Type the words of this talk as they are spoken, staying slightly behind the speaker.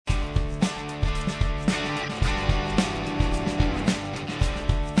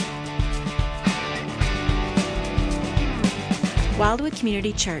Wildwood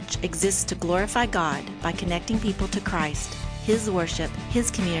Community Church exists to glorify God by connecting people to Christ, His worship, His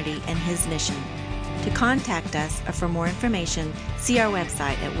community, and His mission. To contact us or for more information, see our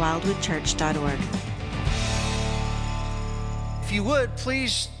website at wildwoodchurch.org. If you would,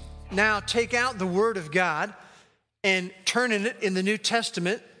 please now take out the Word of God and turn in it in the New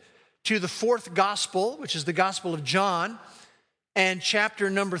Testament to the fourth gospel, which is the Gospel of John, and chapter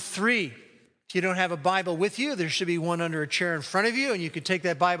number 3. If you don't have a Bible with you, there should be one under a chair in front of you, and you can take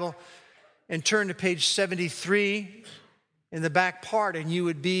that Bible and turn to page 73 in the back part, and you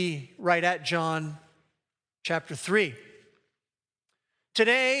would be right at John chapter 3.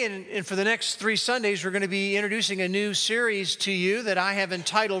 Today, and for the next 3 Sundays, we're going to be introducing a new series to you that I have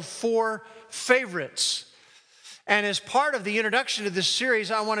entitled Four Favorites. And as part of the introduction to this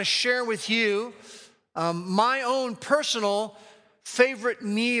series, I want to share with you my own personal favorite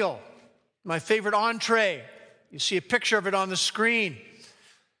meal, my favorite entree. You see a picture of it on the screen.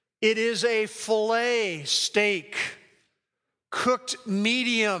 It is a filet steak, cooked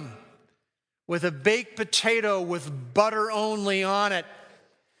medium, with a baked potato with butter only on it.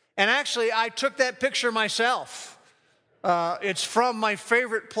 And actually, I took that picture myself. It's from my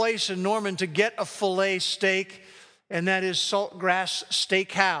favorite place in Norman to get a filet steak, and that is Saltgrass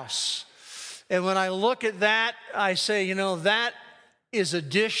Steakhouse. And when I look at that, I say, you know, that is a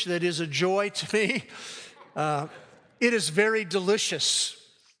dish that is a joy to me. It is very delicious.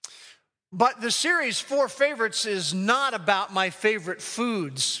 But the series Four Favorites is not about my favorite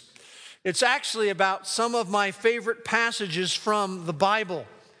foods. It's actually about some of my favorite passages from the Bible.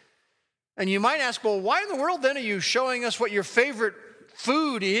 And you might ask, well, why in the world then are you showing us what your favorite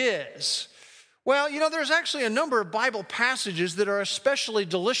food is? Well, you know, there's actually a number of Bible passages that are especially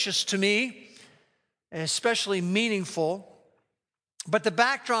delicious to me and especially meaningful. But the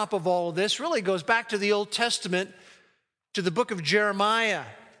backdrop of all of this really goes back to the Old Testament, to the book of Jeremiah.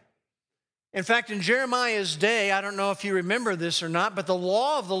 In fact, in Jeremiah's day, I don't know if you remember this or not, but the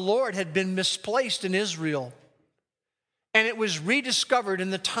law of the Lord had been misplaced in Israel. And it was rediscovered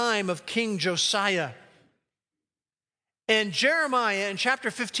in the time of King Josiah. And Jeremiah in chapter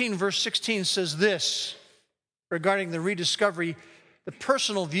 15, verse 16 says this regarding the rediscovery, the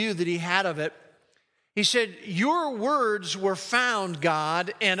personal view that he had of it. He said, "Your words were found,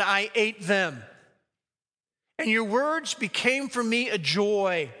 God, and I ate them. And your words became for me a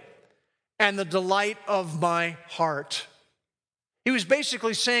joy and the delight of my heart." He was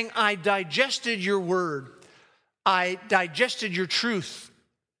basically saying, I digested your word. I digested your truth.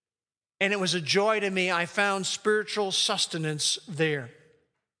 And it was a joy to me. I found spiritual sustenance there.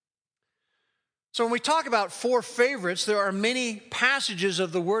 So when we talk about four favorites, there are many passages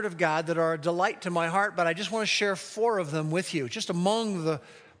of the Word of God that are a delight to my heart, but I just want to share 4 of them with you, just among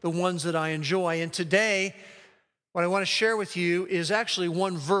the ones that I enjoy. And today, what I want to share with you is actually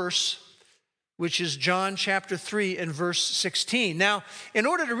one verse, which is John chapter 3 and verse 16. Now, in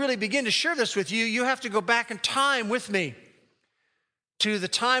order to really begin to share this with you, you have to go back in time with me to the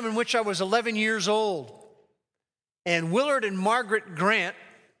time in which I was 11 years old. And Willard and Margaret Grant,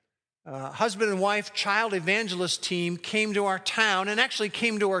 husband and wife child evangelist team, came to our town and actually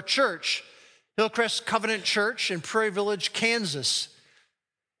came to our church, Hillcrest Covenant Church in Prairie Village, Kansas.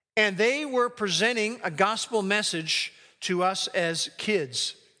 And they were presenting a gospel message to us as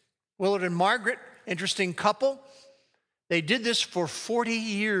kids. Willard and Margaret, interesting couple. They did this for 40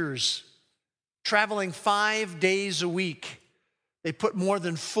 years, traveling 5 days a week. They put more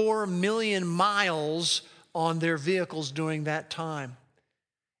than 4 million miles on their vehicles during that time.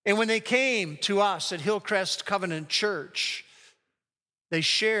 And when they came to us at Hillcrest Covenant Church, they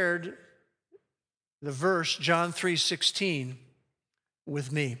shared the verse, John 3:16,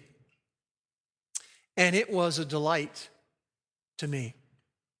 with me. And it was a delight to me.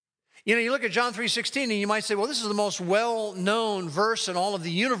 You know, you look at John 3:16 and you might say, well, this is the most well-known verse in all of the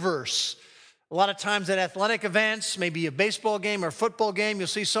universe. A lot of times at athletic events, maybe a baseball game or a football game, you'll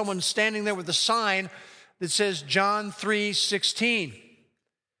see someone standing there with a sign that says John 3:16.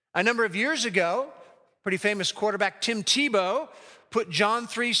 A number of years ago, pretty famous quarterback Tim Tebow put John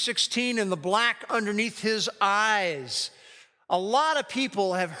 3:16 in the black underneath his eyes. A lot of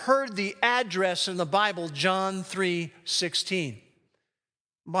people have heard the address in the Bible, John 3:16.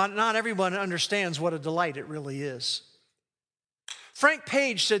 But not everyone understands what a delight it really is. Frank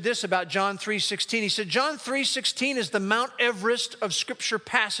Page said this about John 3:16. He said, John 3:16 is the Mount Everest of Scripture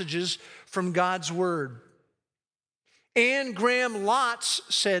passages from God's Word. Anne Graham Lotz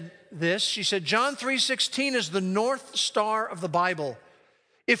said this. She said, John 3:16 is the North Star of the Bible.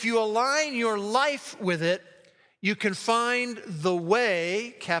 If you align your life with it, you can find the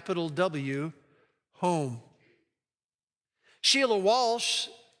way, capital W, home. Sheila Walsh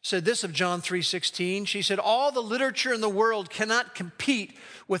said this of John 3:16. She said, all the literature in the world cannot compete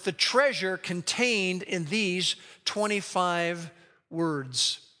with the treasure contained in these 25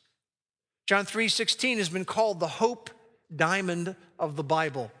 words. John 3:16 has been called the hope diamond of the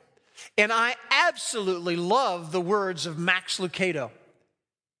Bible. And I absolutely love the words of Max Lucado.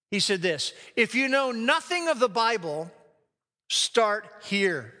 He said this, if you know nothing of the Bible, start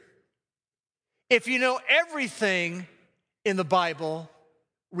here. If you know everything in the Bible,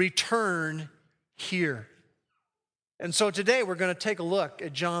 return here. And so today we're going to take a look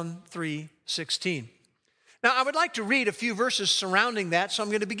at John 3:16. Now, I would like to read a few verses surrounding that, so I'm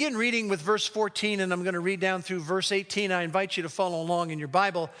going to begin reading with verse 14, and I'm going to read down through verse 18. I invite you to follow along in your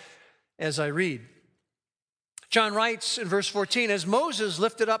Bible as I read. John writes in verse 14, as Moses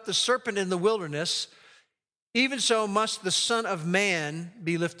lifted up the serpent in the wilderness, even so must the Son of Man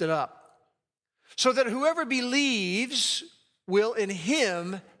be lifted up, so that whoever believes will in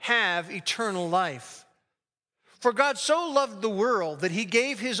him have eternal life. For God so loved the world that he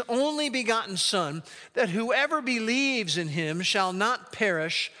gave his only begotten Son, that whoever believes in him shall not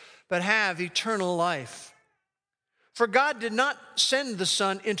perish, but have eternal life. For God did not send the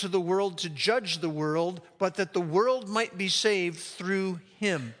Son into the world to judge the world, but that the world might be saved through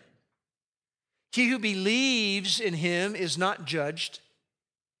him. He who believes in him is not judged.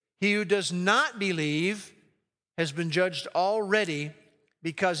 He who does not believe has been judged already,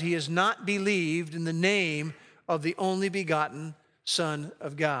 because he has not believed in the name of the only begotten Son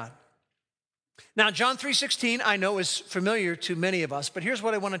of God. Now, John 3:16, I know, is familiar to many of us, but here's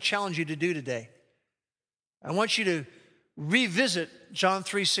what I want to challenge you to do today. I want you to revisit John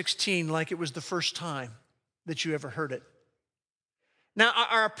 3:16 like it was the first time that you ever heard it. Now,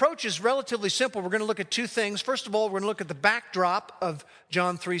 our approach is relatively simple. We're going to look at two things. First of all, we're going to look at the backdrop of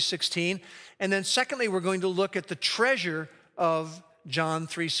John 3:16, and then secondly, we're going to look at the treasure of John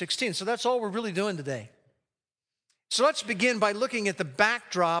 3:16. So that's all we're really doing today. So let's begin by looking at the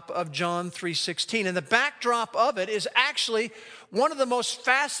backdrop of John 3:16. And the backdrop of it is actually one of the most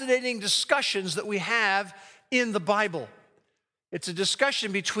fascinating discussions that we have in the Bible. It's a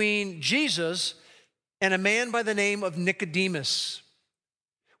discussion between Jesus and a man by the name of Nicodemus.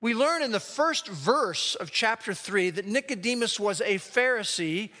 We learn in the first verse of chapter 3 that Nicodemus was a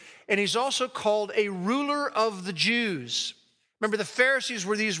Pharisee, and he's also called a ruler of the Jews. Remember, the Pharisees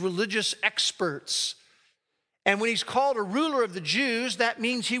were these religious experts. And when he's called a ruler of the Jews, that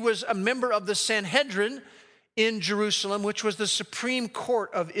means he was a member of the Sanhedrin in Jerusalem, which was the supreme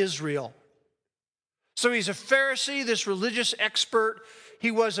court of Israel. So he's a Pharisee, this religious expert.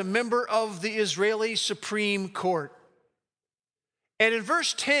 He was a member of the Israeli Supreme Court. And in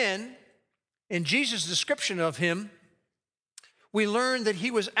verse 10, in Jesus' description of him, we learn that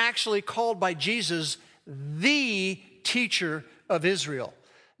he was actually called by Jesus the teacher of Israel.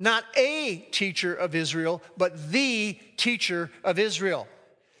 Not a teacher of Israel, but the teacher of Israel.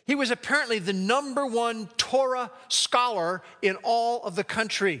 He was apparently the number one Torah scholar in all of the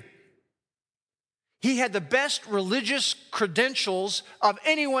country. He had the best religious credentials of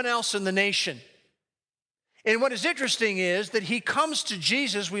anyone else in the nation. And what is interesting is that he comes to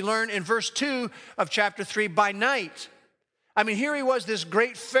Jesus, we learn in verse 2 of chapter 3, by night. I mean, here he was, this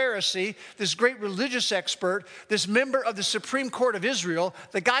great Pharisee, this great religious expert, this member of the Supreme Court of Israel.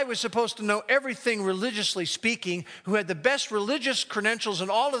 The guy was supposed to know everything religiously speaking, who had the best religious credentials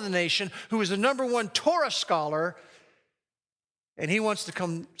in all of the nation, who was the number one Torah scholar, and he wants to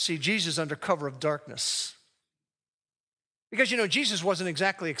come see Jesus under cover of darkness. Because, you know, Jesus wasn't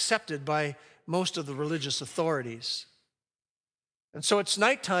exactly accepted by most of the religious authorities. And so it's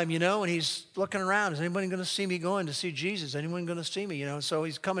nighttime, you know, and he's looking around. Is anybody going to see me going to see Jesus? Anyone going to see me? You know, so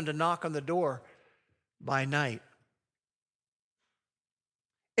he's coming to knock on the door by night.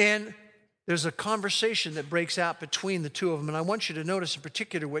 And there's a conversation that breaks out between the two of them. And I want you to notice in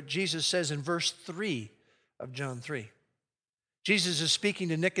particular what Jesus says in verse 3 of John 3. Jesus is speaking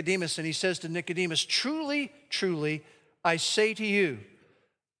to Nicodemus, and he says to Nicodemus, "Truly, truly, I say to you,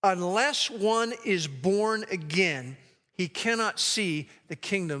 unless one is born again, he cannot see the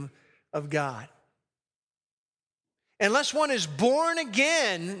kingdom of God." Unless one is born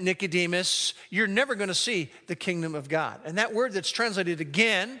again, Nicodemus, you're never going to see the kingdom of God. And that word that's translated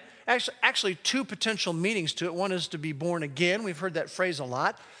again, actually two potential meanings to it. One is to be born again. We've heard that phrase a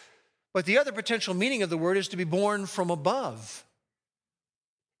lot. But the other potential meaning of the word is to be born from above.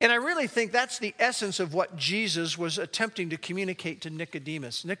 And I really think that's the essence of what Jesus was attempting to communicate to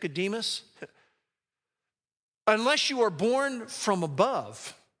Nicodemus. Nicodemus, unless you are born from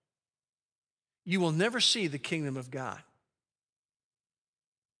above, you will never see the kingdom of God.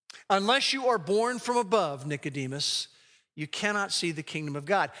 Unless you are born from above, Nicodemus, you cannot see the kingdom of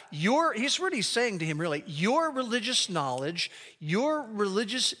God. Here's what he's saying to him, really. Your religious knowledge, your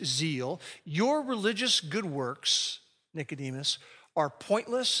religious zeal, your religious good works, Nicodemus, are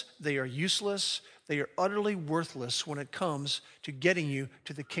pointless, they are useless, they are utterly worthless when it comes to getting you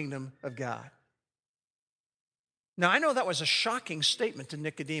to the kingdom of God. Now, I know that was a shocking statement to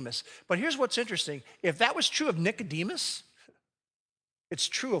Nicodemus, but here's what's interesting. If that was true of Nicodemus, it's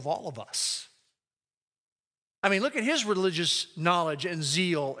true of all of us. I mean, look at his religious knowledge and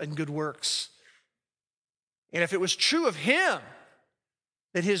zeal and good works. And if it was true of him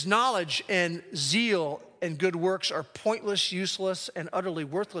that his knowledge and zeal and good works are pointless, useless, and utterly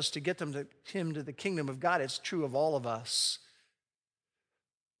worthless to get him to the kingdom of God, it's true of all of us.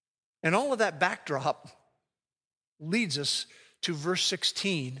 And all of that backdrop leads us to verse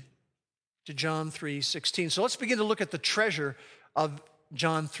 16, to John 3:16. So let's begin to look at the treasure of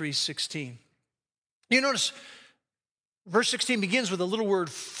John 3:16. You notice verse 16 begins with a little word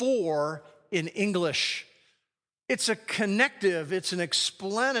 "for" in English. It's a connective, it's an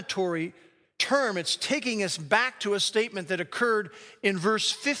explanatory term. It's taking us back to a statement that occurred in verse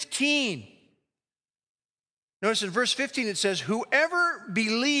 15. Notice in verse 15 it says, "Whoever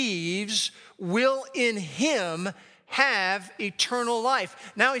believes will in him have eternal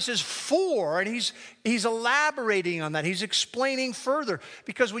life." Now he says "for," and he's elaborating on that. He's explaining further.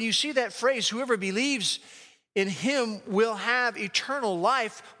 Because when you see that phrase, "whoever believes in him will have eternal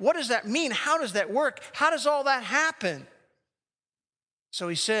life," what does that mean? How does that work? How does all that happen? So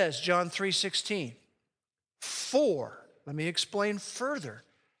he says, John 3:16, "For," let me explain further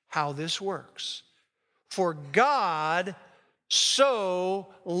how this works. "For God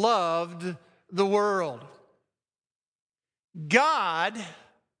so loved the world." God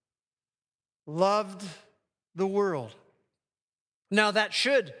loved the world. Now that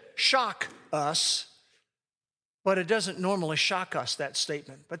should shock us, but it doesn't normally shock us, that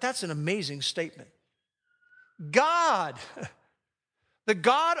statement. But that's an amazing statement. God, the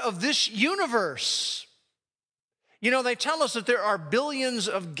God of this universe. You know, they tell us that there are billions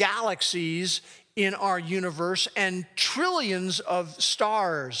of galaxies in our universe and trillions of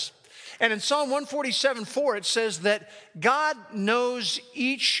stars. And in Psalm 147:4, it says that God knows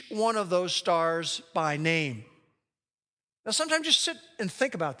each one of those stars by name. Now, sometimes just sit and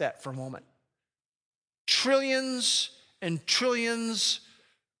think about that for a moment. Trillions and trillions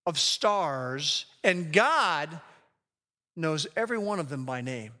of stars, and God knows every one of them by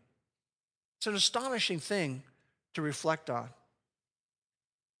name. It's an astonishing thing to reflect on.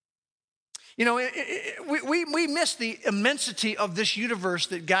 You know, we miss the immensity of this universe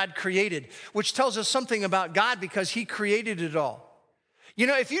that God created, which tells us something about God because he created it all. You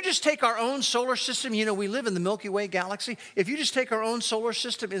know, if you just take our own solar system, you know, we live in the Milky Way galaxy. If you just take our own solar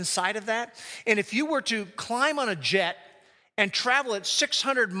system inside of that, and if you were to climb on a jet and travel at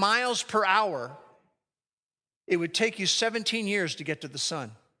 600 miles per hour, it would take you 17 years to get to the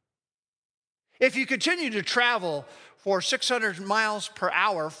sun. If you continue to travel for 600 miles per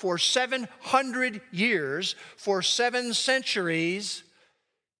hour for 700 years, for 7 centuries,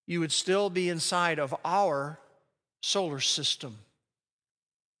 you would still be inside of our solar system.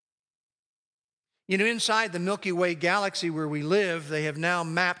 You know, inside the Milky Way galaxy where we live, they have now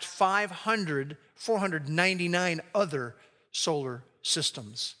mapped 499 other solar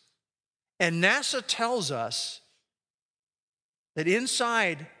systems. And NASA tells us that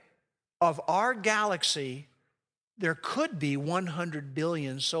inside of our galaxy, there could be 100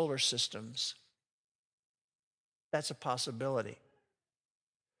 billion solar systems. That's a possibility.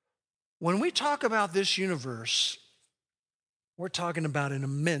 When we talk about this universe, we're talking about an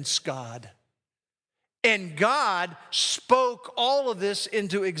immense God. And God spoke all of this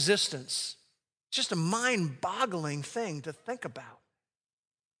into existence. It's just a mind-boggling thing to think about.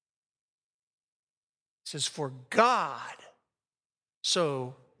 It says, "For God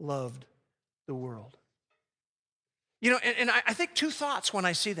so loved the world." You know, and I think 2 thoughts when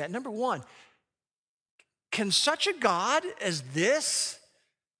I see that. Number one, can such a God as this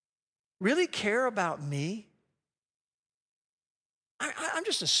really care about me? I'm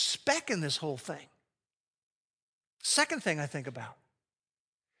just a speck in this whole thing. Second thing I think about,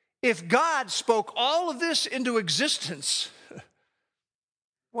 if God spoke all of this into existence,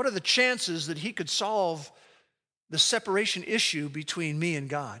 what are the chances that he could solve the separation issue between me and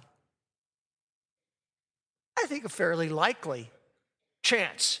God? I think a fairly likely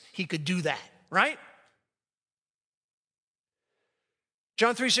chance he could do that, right?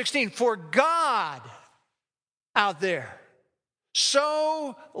 John 3:16, "For God out there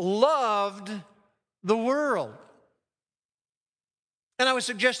so loved the world." And I would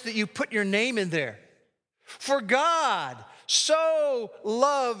suggest that you put your name in there. For God so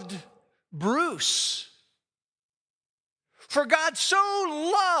loved Bruce. For God so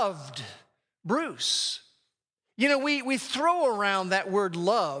loved Bruce. You know, we throw around that word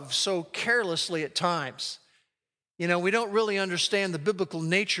love so carelessly at times. You know, we don't really understand the biblical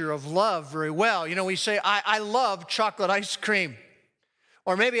nature of love very well. You know, we say, I love chocolate ice cream.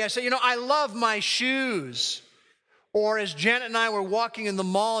 Or maybe I say, you know, I love my shoes. Or as Janet and I were walking in the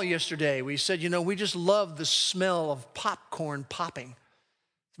mall yesterday, we said, you know, we just love the smell of popcorn popping.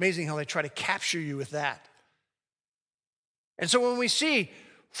 It's amazing how they try to capture you with that. And so when we see,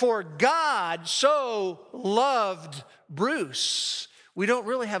 for God so loved Bruce, we don't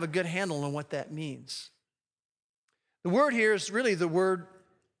really have a good handle on what that means. The word here is really the word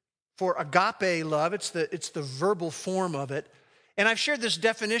for agape love. It's the verbal form of it. And I've shared this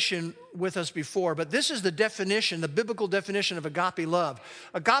definition with us before, but this is the definition, the biblical definition of agape love.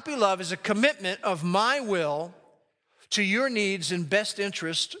 Agape love is a commitment of my will to your needs and best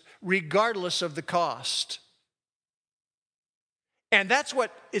interest, regardless of the cost. And that's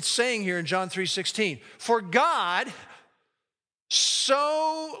what it's saying here in John 3:16. For God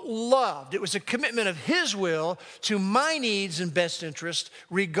so loved, it was a commitment of his will to my needs and best interest,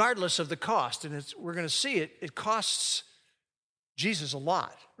 regardless of the cost. And we're going to see it costs Jesus a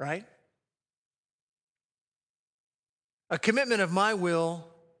lot, right? A commitment of my will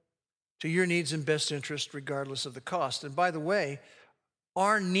to your needs and best interest, regardless of the cost. And by the way,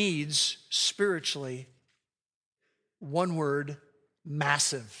 our needs spiritually, one word,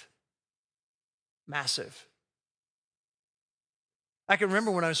 massive. Massive. I can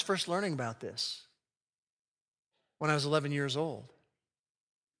remember when I was first learning about this, when I was 11 years old.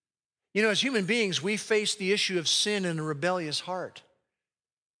 You know, as human beings, we face the issue of sin and a rebellious heart,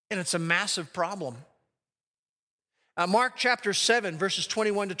 and it's a massive problem. Mark chapter 7, verses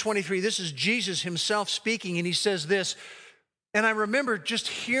 21 to 23, this is Jesus himself speaking, and he says this, and I remember just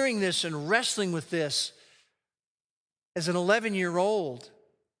hearing this and wrestling with this as an 11-year-old.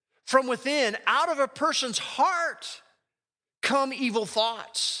 From within, out of a person's heart, come evil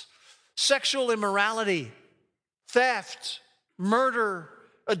thoughts, sexual immorality, theft, murder,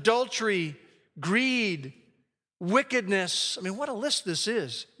 adultery, greed, wickedness. I mean, what a list this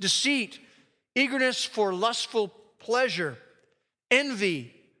is. Deceit, eagerness for lustful pleasure,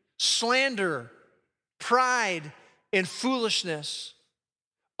 envy, slander, pride, and foolishness.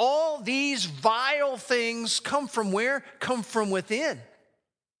 All these vile things come from where? Come from within.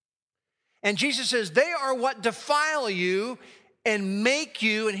 And Jesus says, they are what defile you and make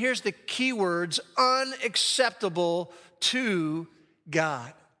you, and here's the key words, unacceptable to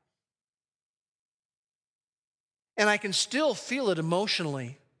God. And I can still feel it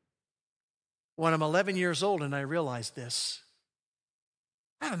emotionally when I'm 11 years old and I realize this.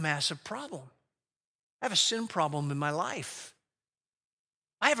 I have a massive problem. I have a sin problem in my life.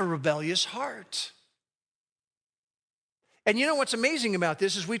 I have a rebellious heart. And you know what's amazing about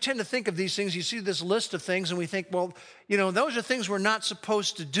this is we tend to think of these things, you see this list of things and we think, well, you know, those are things we're not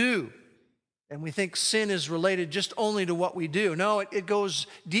supposed to do. And we think sin is related just only to what we do. No, it goes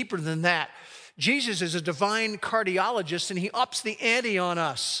deeper than that. Jesus is a divine cardiologist and he ups the ante on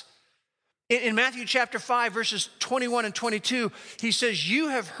us. In Matthew chapter 5, verses 21 and 22, he says, you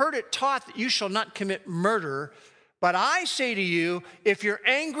have heard it taught that you shall not commit murder, but I say to you, if you're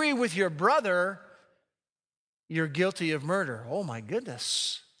angry with your brother, you're guilty of murder. Oh my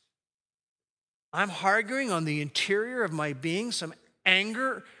goodness. I'm harboring on the interior of my being some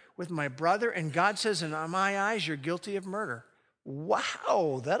anger with my brother, and God says, in my eyes, you're guilty of murder.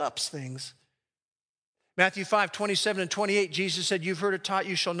 Wow, that ups things. Matthew 5, 27 and 28, Jesus said, you've heard it taught,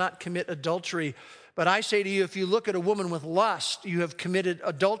 you shall not commit adultery. But I say to you, if you look at a woman with lust, you have committed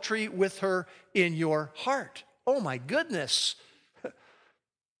adultery with her in your heart. Oh my goodness.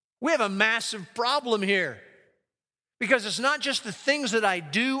 We have a massive problem here. Because it's not just the things that I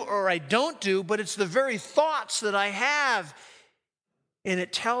do or I don't do, but it's the very thoughts that I have. And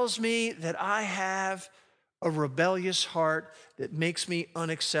it tells me that I have a rebellious heart that makes me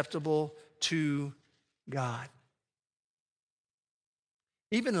unacceptable to God.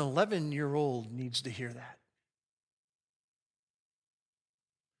 Even an 11-year-old needs to hear that.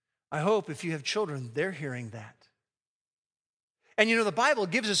 I hope if you have children, they're hearing that. And you know, the Bible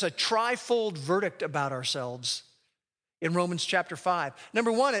gives us a trifold verdict about ourselves in Romans chapter 5.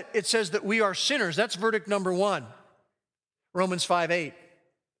 Number one, it says that we are sinners. That's verdict number one. Romans 5:8.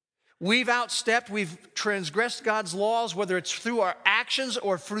 We've outstepped, we've transgressed God's laws, whether it's through our actions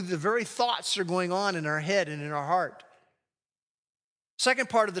or through the very thoughts that are going on in our head and in our heart. Second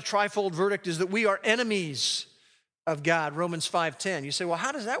part of the trifold verdict is that we are enemies. of God, Romans 5:10. You say, well,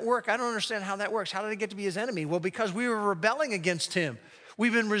 how does that work? I don't understand how that works. How did I get to be his enemy? Well, because we were rebelling against him.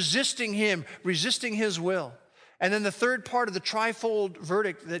 We've been resisting him, resisting his will. And then the third part of the trifold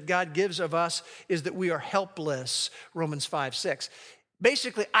verdict that God gives of us is that we are helpless, Romans 5:6.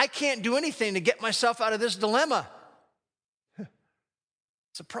 Basically, I can't do anything to get myself out of this dilemma.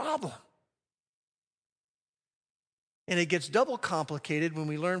 It's a problem. And it gets double complicated when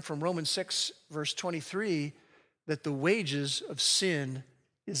we learn from Romans 6, verse 23, that the wages of sin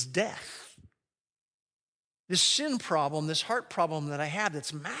is death. This sin problem, this heart problem that I have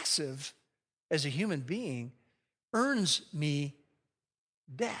that's massive as a human being, earns me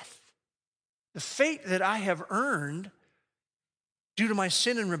death. The fate that I have earned due to my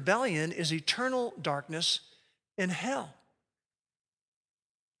sin and rebellion is eternal darkness in hell.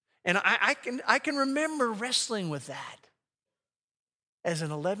 And I can remember wrestling with that as an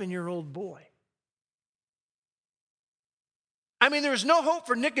 11-year-old boy. I mean, there was no hope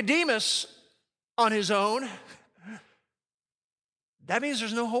for Nicodemus on his own. That means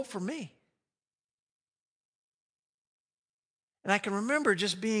there's no hope for me. And I can remember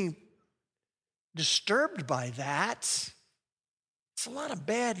just being disturbed by that. It's a lot of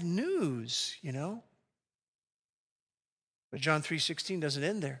bad news, you know. But John 3:16 doesn't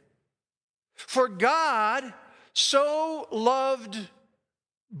end there. For God so loved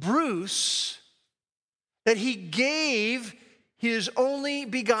Bruce that he gave his only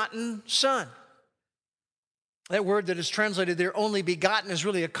begotten son. That word that is translated there, only begotten, is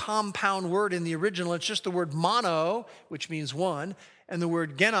really a compound word in the original. It's just the word mono, which means one, and the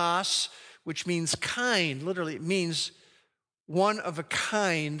word genos, which means kind. Literally, it means one of a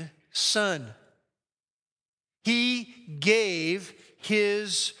kind son. He gave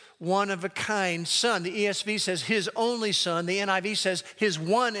his one of a kind son. The ESV says his only son. The NIV says his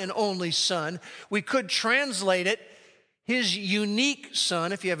one and only son. We could translate it his unique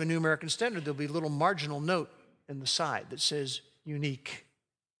son. If you have a New American Standard, there'll be a little marginal note in the side that says unique.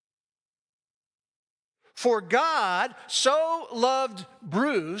 For God so loved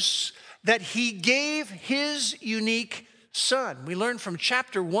Bruce that he gave his unique son. We learn from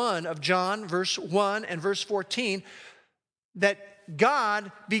chapter 1 of John, verse 1 and verse 14, that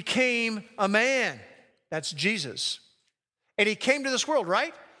God became a man. That's Jesus. And he came to this world,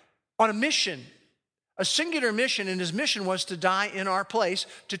 right? On a mission, a singular mission, and his mission was to die in our place,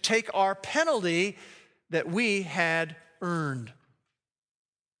 to take our penalty that we had earned.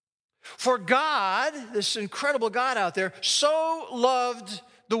 For God, this incredible God out there, so loved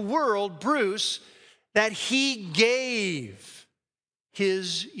the world, Bruce, that he gave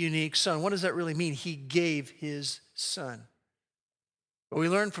his unique son. What does that really mean? He gave his son. But we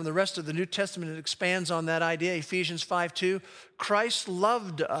learn from the rest of the New Testament, it expands on that idea. Ephesians 5:2, Christ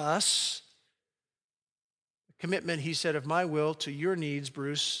loved us. Commitment, he said, of my will to your needs,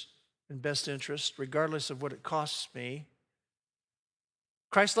 Bruce, in best interest, regardless of what it costs me.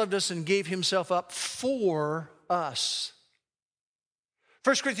 Christ loved us and gave himself up for us.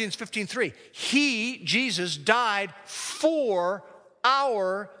 1 Corinthians 15:3, he, Jesus, died for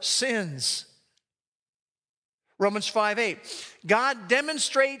our sins. Romans 5:8, God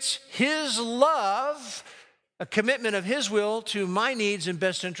demonstrates his love, a commitment of his will to my needs and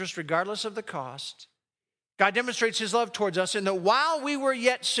best interest, regardless of the cost. God demonstrates his love towards us in that while we were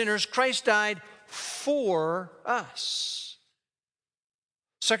yet sinners, Christ died for us.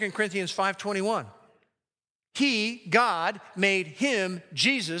 2 Corinthians 5:21, he, God, made him,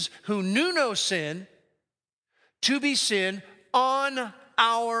 Jesus, who knew no sin, to be sin on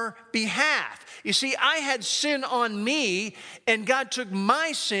our behalf. You see, I had sin on me, and God took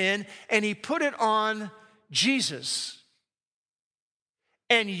my sin and he put it on Jesus.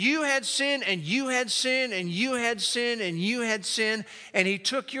 And you had sin, and you had sin, and you had sin, and you had sin, and he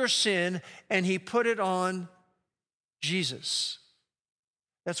took your sin and he put it on Jesus.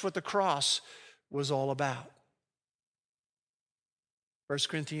 That's what the cross was all about. 1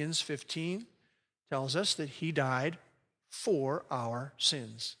 Corinthians 15 tells us that he died for our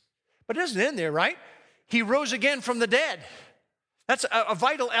sins. But it doesn't end there, right? He rose again from the dead. That's a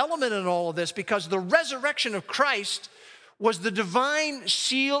vital element in all of this, because the resurrection of Christ was the divine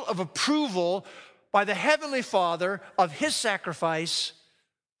seal of approval by the Heavenly Father of his sacrifice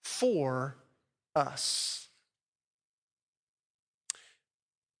for us.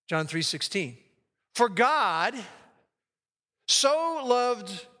 John 3:16, for God so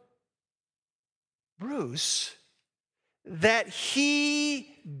loved Bruce that he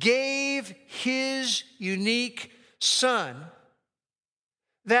gave his unique son,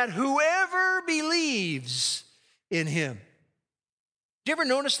 that whoever believes in him. Did you ever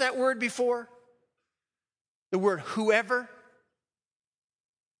notice that word before? The word whoever,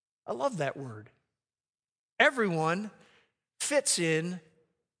 I love that word. Everyone fits in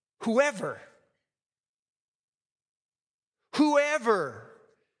whoever. Whoever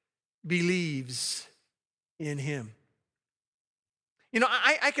believes in him. You know,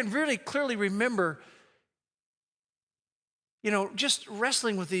 I can really clearly remember, just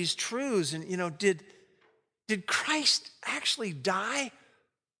wrestling with these truths and, did Christ actually die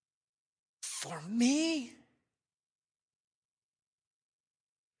for me?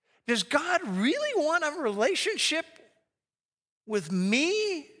 Does God really want a relationship with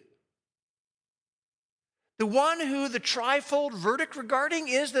me? The one who the trifold verdict regarding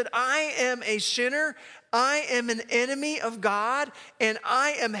is that I am a sinner, I am an enemy of God, and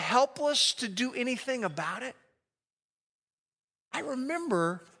I am helpless to do anything about it. I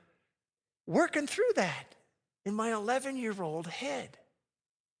remember working through that in my 11-year-old head.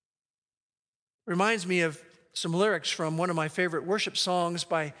 Reminds me of some lyrics from one of my favorite worship songs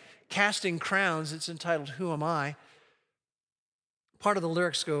by Casting Crowns. It's entitled, Who Am I? Part of the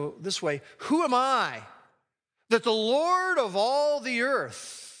lyrics go this way: Who am I that the Lord of all the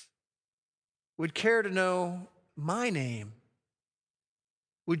earth would care to know my name,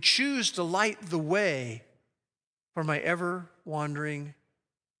 would choose to light the way for my ever-wandering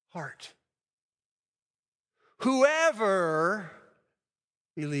heart? Whoever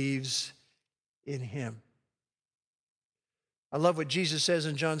believes in him. I love what Jesus says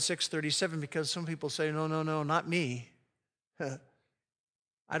in John 6:37, because some people say, no, not me.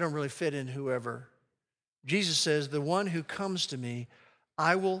 I don't really fit in whoever. Jesus says, the one who comes to me,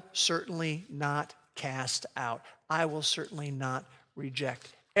 I will certainly not cast out. I will certainly not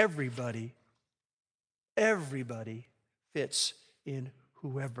reject. Everybody fits in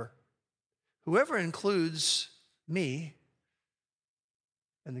whoever. Whoever includes me,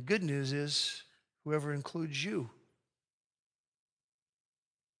 and the good news is whoever includes you.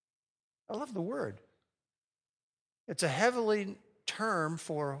 I love the word. It's a heavenly term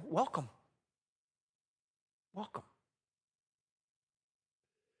for welcome. Welcome.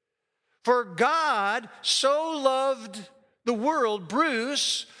 For God so loved the world,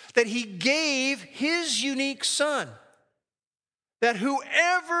 Bruce, that he gave his unique son, that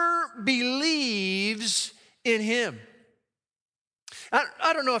whoever believes in him.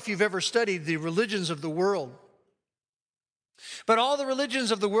 I don't know if you've ever studied the religions of the world, but all the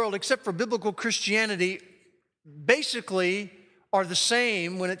religions of the world, except for biblical Christianity, basically are the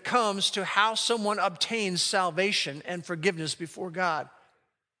same when it comes to how someone obtains salvation and forgiveness before God.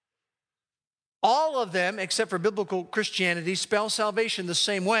 All of them, except for biblical Christianity, spell salvation the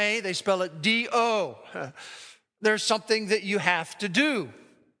same way. They spell it D-O. There's something that you have to do.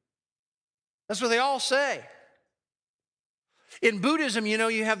 That's what they all say. In Buddhism,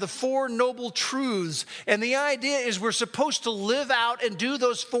 you have the Four Noble Truths, and the idea is we're supposed to live out and do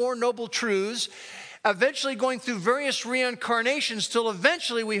those Four Noble Truths, eventually going through various reincarnations till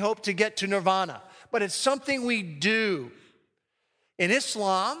eventually we hope to get to nirvana. But it's something we do. In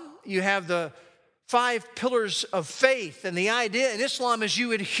Islam, you have the 5 pillars of faith, and the idea in Islam is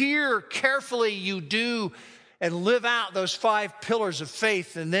you adhere carefully, you do and live out those 5 pillars of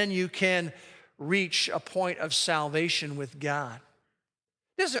faith, and then you can reach a point of salvation with God.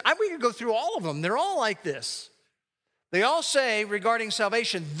 We could go through all of them. They're all like this. They all say regarding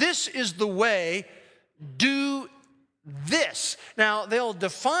salvation, this is the way, do this. Now, they'll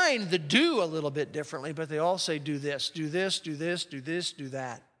define the do a little bit differently, but they all say do this, do this, do this, do this, do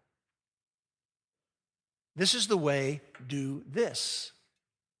that. This is the way, do this.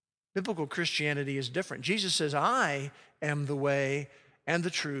 Biblical Christianity is different. Jesus says, I am the way and the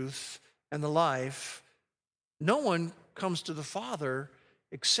truth and the life. No one comes to the Father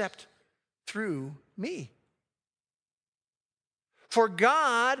except through me. For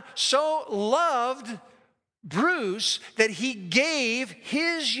God so loved Bruce that he gave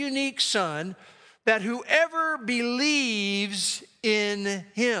his unique son, that whoever believes in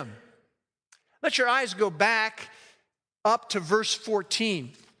him. Let your eyes go back up to verse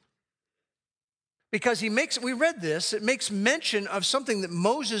 14. Because we read this, it makes mention of something that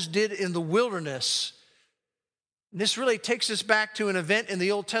Moses did in the wilderness. This really takes us back to an event in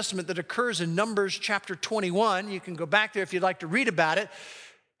the Old Testament that occurs in Numbers chapter 21. You can go back there if you'd like to read about it.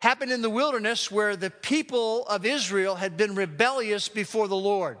 Happened in the wilderness where the people of Israel had been rebellious before the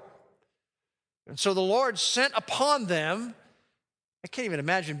Lord. And so the Lord sent upon them, I can't even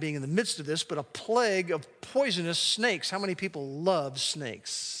imagine being in the midst of this, but a plague of poisonous snakes. How many people love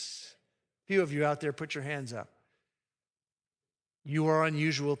snakes? A few of you out there, put your hands up. You are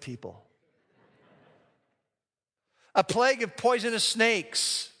unusual people. A plague of poisonous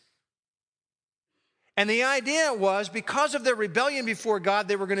snakes. And the idea was, because of their rebellion before God,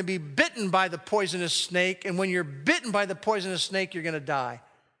 they were going to be bitten by the poisonous snake. And when you're bitten by the poisonous snake, you're going to die.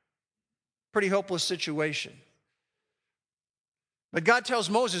 Pretty hopeless situation. But God tells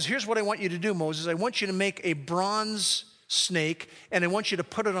Moses, here's what I want you to do, Moses. I want you to make a bronze snake, and I want you to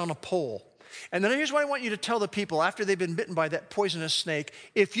put it on a pole. And then here's what I want you to tell the people after they've been bitten by that poisonous snake.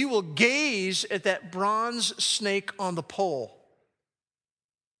 If you will gaze at that bronze snake on the pole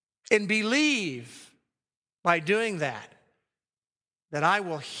and believe by doing that I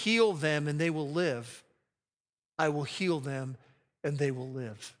will heal them and they will live. I will heal them and they will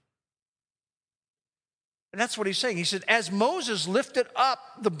live. And that's what he's saying. He said, as Moses lifted up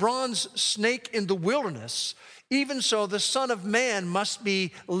the bronze snake in the wilderness, even so the Son of Man must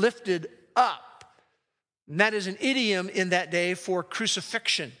be lifted up. And that is an idiom in that day for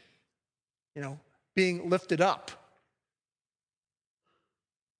crucifixion, being lifted up.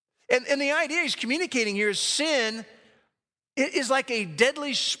 And the idea he's communicating here is sin is like a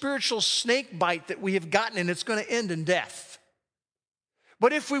deadly spiritual snake bite that we have gotten, and it's going to end in death.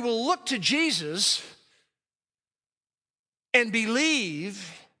 But if we will look to Jesus and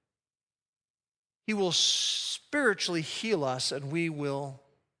believe, he will spiritually heal us and we will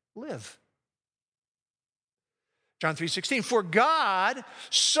live. John 3:16, for God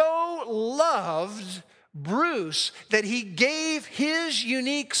so loved Bruce that he gave his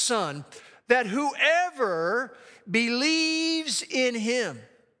unique son, that whoever believes in him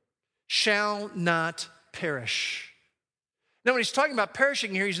shall not perish. Now, when he's talking about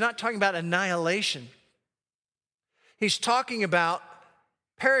perishing here, he's not talking about annihilation. He's talking about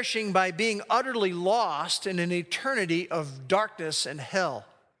perishing by being utterly lost in an eternity of darkness and hell.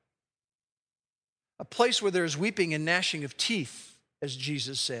 A place where there is weeping and gnashing of teeth, as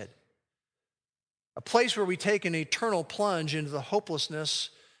Jesus said. A place where we take an eternal plunge into the hopelessness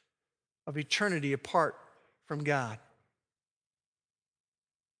of eternity apart from God.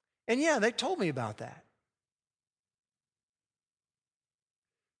 And yeah, they told me about that.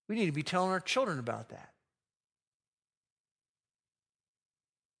 We need to be telling our children about that.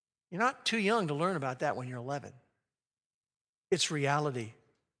 You're not too young to learn about that when you're 11. It's reality.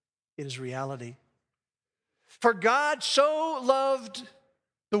 It is reality. For God so loved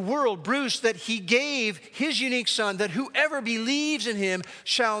the world, Bruce, that he gave his unique son, that whoever believes in him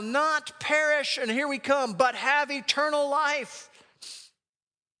shall not perish, and here we come, but have eternal life.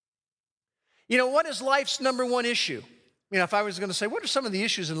 What is life's number one issue? If I was going to say, what are some of the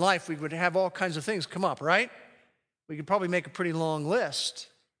issues in life, we would have all kinds of things come up, right? We could probably make a pretty long list.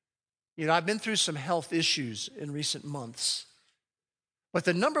 I've been through some health issues in recent months. But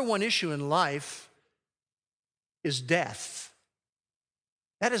the number one issue in life is death.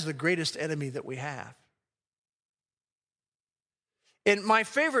 That is the greatest enemy that we have. And my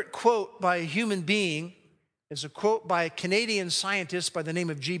favorite quote by a human being is a quote by a Canadian scientist by the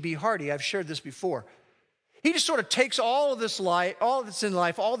name of G.B. Hardy. I've shared this before. He just sort of takes all of this life, all that's in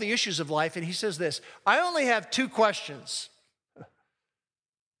life, all the issues of life, and he says this: I only have two questions.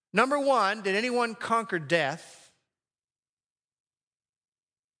 Number one, did anyone conquer death?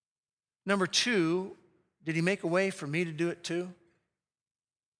 Number two, did he make a way for me to do it too?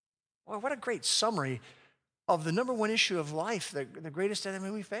 Well, what a great summary of the number one issue of life, the greatest enemy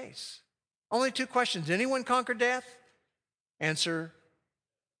we face. Only two questions. Did anyone conquer death? Answer,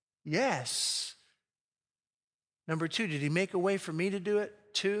 yes. Number two, did he make a way for me to do it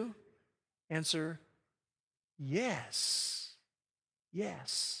too? Answer, yes.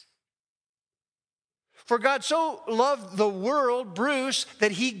 Yes. For God so loved the world, Bruce,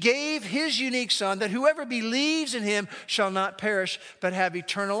 that he gave his unique son, that whoever believes in him shall not perish, but have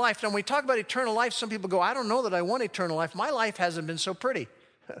eternal life. Now, when we talk about eternal life, some people go, I don't know that I want eternal life. My life hasn't been so pretty.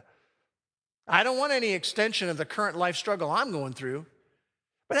 I don't want any extension of the current life struggle I'm going through.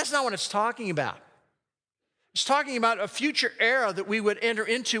 But that's not what it's talking about. It's talking about a future era that we would enter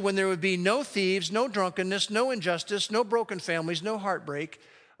into when there would be no thieves, no drunkenness, no injustice, no broken families, no heartbreak.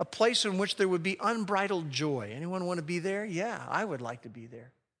 A place in which there would be unbridled joy. Anyone want to be there? Yeah, I would like to be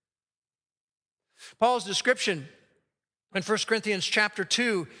there. Paul's description in 1 Corinthians chapter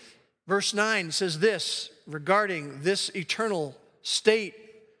 2, verse 9 says this regarding this eternal state.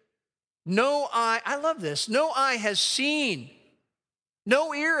 No eye, I love this, no eye has seen,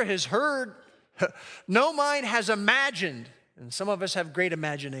 no ear has heard, no mind has imagined, and some of us have great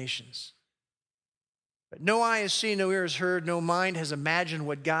imaginations. But no eye has seen, no ear has heard, no mind has imagined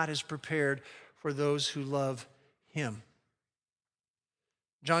what God has prepared for those who love him.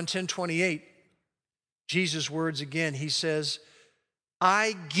 John 10:28, Jesus' words again, he says,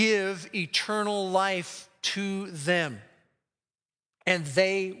 I give eternal life to them, and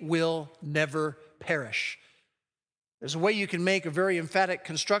they will never perish. There's a way you can make a very emphatic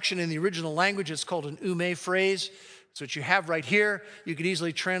construction in the original language. It's called an ume phrase. It's what you have right here. You could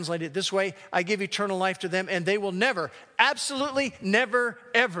easily translate it this way: I give eternal life to them, and they will never, absolutely never,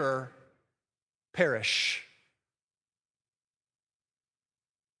 ever perish.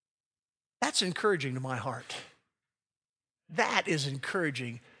 That's encouraging to my heart. That is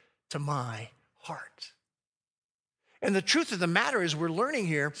encouraging to my heart. And the truth of the matter is, we're learning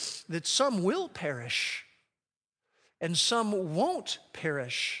here that some will perish and some won't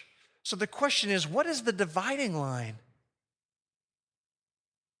perish. So the question is, what is the dividing line?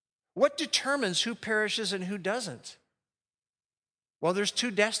 What determines who perishes and who doesn't? Well, there's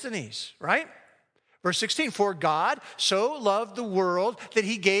two destinies, right? Verse 16, for God so loved the world that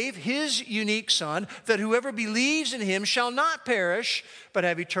he gave his unique Son, that whoever believes in him shall not perish, but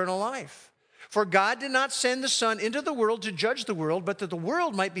have eternal life. For God did not send the Son into the world to judge the world, but that the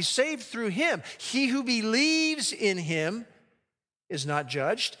world might be saved through him. He who believes in him is not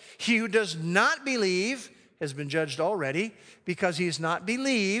judged. He who does not believe has been judged already, because he has not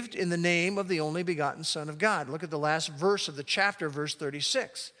believed in the name of the only begotten Son of God. Look at the last verse of the chapter, verse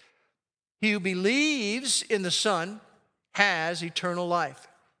 36. He who believes in the Son has eternal life.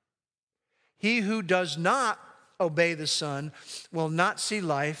 He who does not obey the Son will not see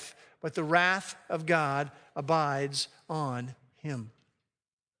life, but the wrath of God abides on him.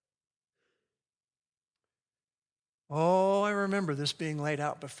 Oh, I remember this being laid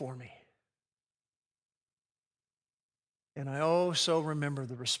out before me. And I so remember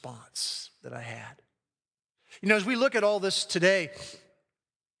the response that I had. You know, as we look at all this today,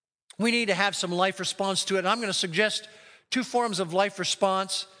 we need to have some life response to it. And I'm going to suggest two forms of life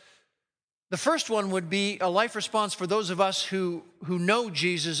response. The first one would be a life response for those of us who know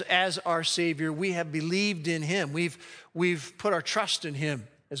Jesus as our Savior. We have believed in him. We've put our trust in him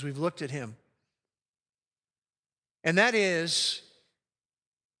as we've looked at him. And that is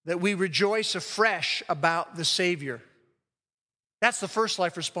that we rejoice afresh about the Savior. That's the first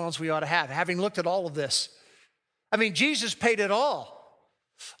life response we ought to have, having looked at all of this. I mean, Jesus paid it all.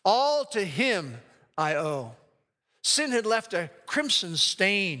 All to him I owe. Sin had left a crimson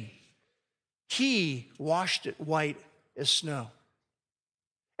stain. He washed it white as snow.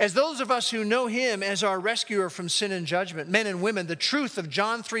 As those of us who know him as our rescuer from sin and judgment, men and women, the truth of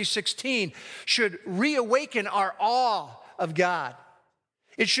John 3:16 should reawaken our awe of God.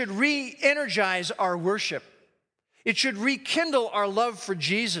 It should re-energize our worship. It should rekindle our love for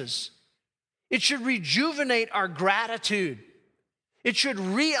Jesus. It should rejuvenate our gratitude. It should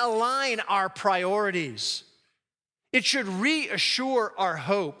realign our priorities. It should reassure our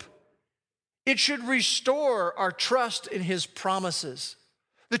hope. It should restore our trust in his promises.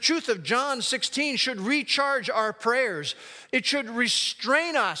 The truth of John 16 should recharge our prayers. It should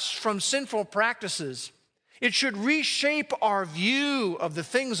restrain us from sinful practices. It should reshape our view of the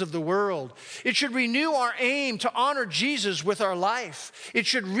things of the world. It should renew our aim to honor Jesus with our life. It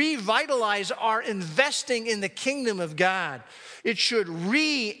should revitalize our investing in the kingdom of God. It should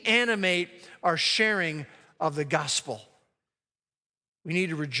reanimate our sharing of the gospel. We need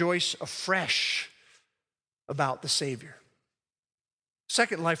to rejoice afresh about the Savior.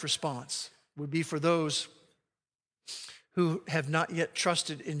 Second life response would be for those who have not yet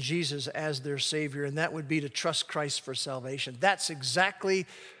trusted in Jesus as their Savior, and that would be to trust Christ for salvation. That's exactly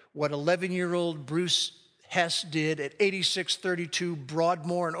what 11-year-old Bruce Hess did at 8632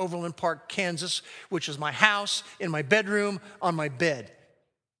 Broadmoor in Overland Park, Kansas, which is my house, in my bedroom, on my bed.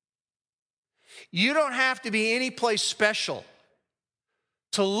 You don't have to be any place special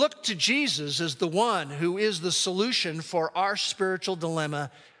to look to Jesus as the one who is the solution for our spiritual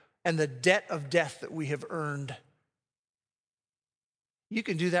dilemma and the debt of death that we have earned. You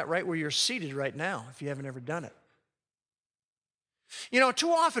can do that right where you're seated right now if you haven't ever done it. You know,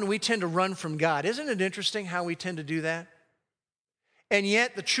 too often we tend to run from God. Isn't it interesting how we tend to do that? And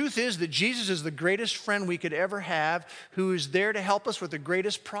yet the truth is that Jesus is the greatest friend we could ever have, who is there to help us with the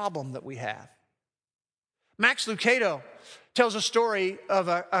greatest problem that we have. Max Lucado tells a story of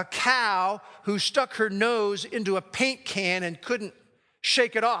a cow who stuck her nose into a paint can and couldn't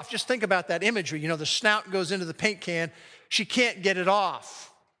shake it off. Just think about that imagery. You know, the snout goes into the paint can. She can't get it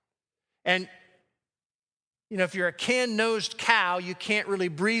off. And, you know, if you're a can-nosed cow, you can't really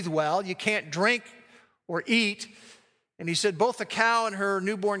breathe well. You can't drink or eat. And he said both the cow and her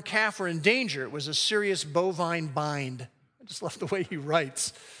newborn calf were in danger. It was a serious bovine bind. I just love the way he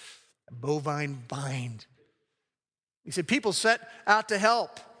writes. A bovine bind. He said people set out to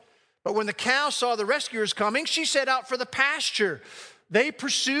help. But when the cow saw the rescuers coming, she set out for the pasture. They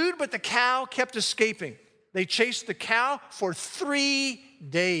pursued, but the cow kept escaping. They chased the cow for 3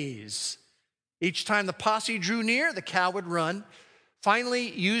 days. Each time the posse drew near, the cow would run.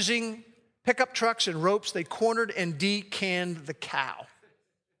 Finally, using pickup trucks and ropes, they cornered and decanned the cow.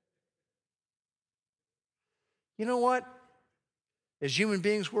 You know what? As human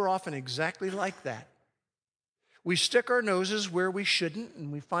beings, we're often exactly like that. We stick our noses where we shouldn't,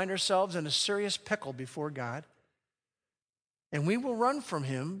 and we find ourselves in a serious pickle before God. And we will run from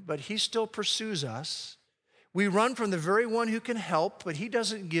him, but he still pursues us. We run from the very one who can help, but he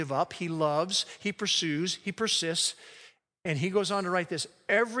doesn't give up. He loves, he pursues, he persists. And he goes on to write this: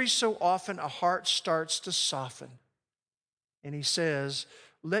 every so often a heart starts to soften. And he says,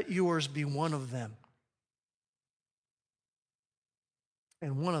 let yours be one of them.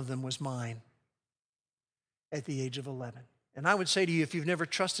 And one of them was mine at the age of 11. And I would say to you, if you've never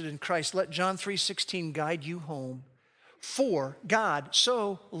trusted in Christ, let John 3:16 guide you home. For God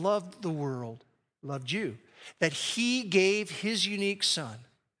so loved the world, loved you, that he gave his unique son,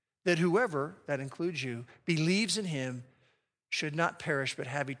 that whoever, that includes you, believes in him should not perish but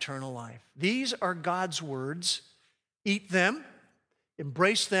have eternal life. These are God's words. Eat them,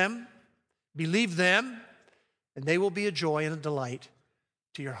 embrace them, believe them, and they will be a joy and a delight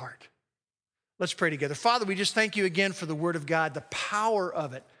to your heart. Let's pray together. Father, we just thank you again for the word of God, the power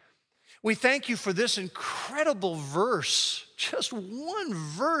of it. We thank you for this incredible verse, just one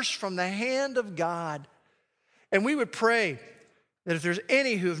verse from the hand of God. And we would pray that if there's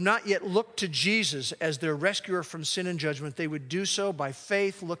any who have not yet looked to Jesus as their rescuer from sin and judgment, they would do so by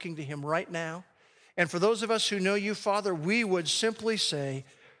faith, looking to him right now. And for those of us who know you, Father, we would simply say,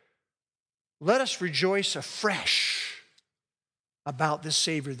 let us rejoice afresh about this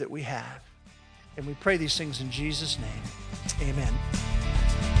Savior that we have. And we pray these things in Jesus' name. Amen.